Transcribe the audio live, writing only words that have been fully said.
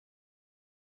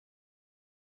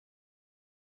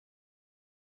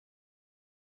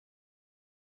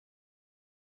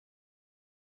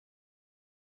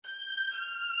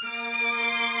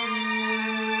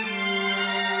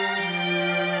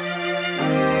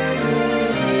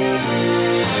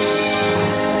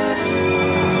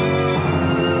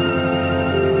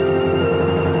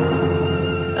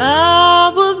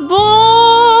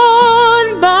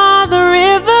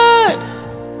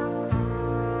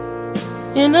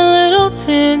little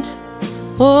tent.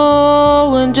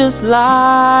 Oh, and just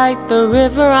like the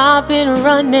river I've been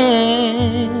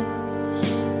running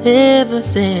ever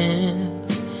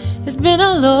since. It's been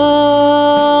a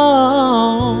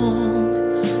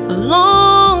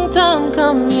long time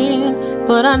coming,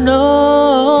 but I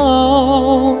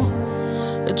know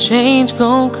a change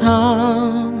gon'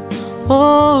 come.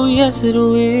 Oh, yes it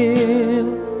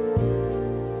will.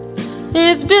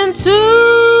 It's been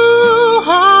too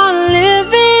hard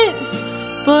living,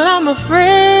 but I'm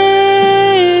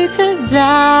afraid to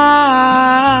die,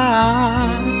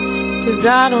 'cause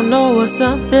I don't know what's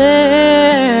up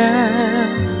there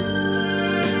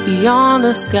beyond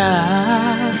the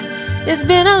sky. It's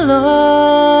been a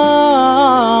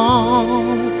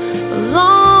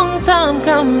long time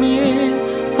coming,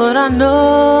 but I know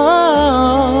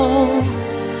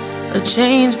a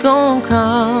change gon'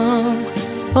 come.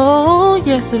 Oh,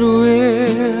 yes it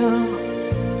will.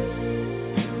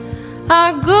 I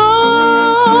go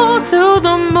to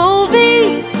the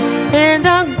movies and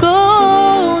I go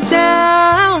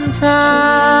downtown.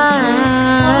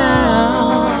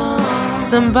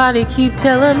 Somebody keep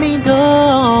telling me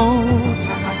don't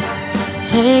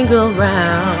hang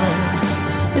around.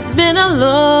 It's been a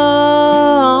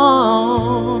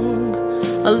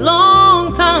long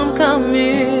time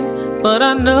coming, but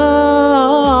I know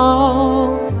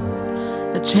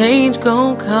a change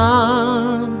gon'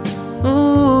 come.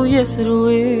 Ooh, yes it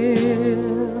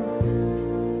will.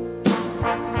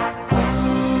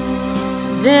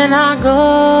 Then I go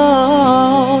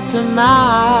to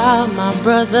my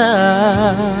brother,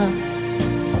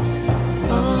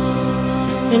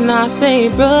 and I say,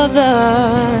 brother,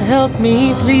 help me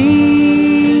please.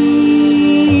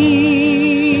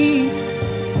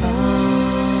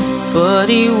 But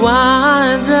he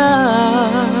winds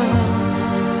up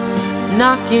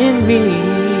knocking me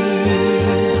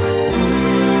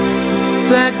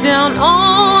back down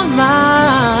on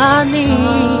my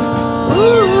knees.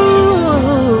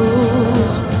 Ooh,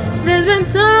 there's been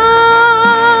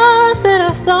times that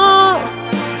I thought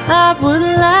I would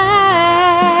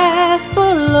last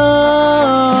for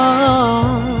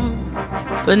long,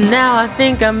 but now I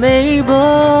think I'm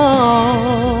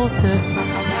able to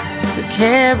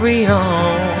carry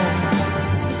on.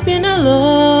 It's been a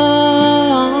long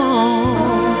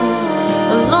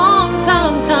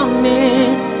time coming,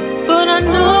 but I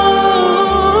know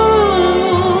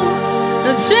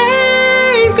a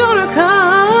change gonna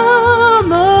come.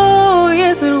 Oh,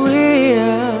 yes it will.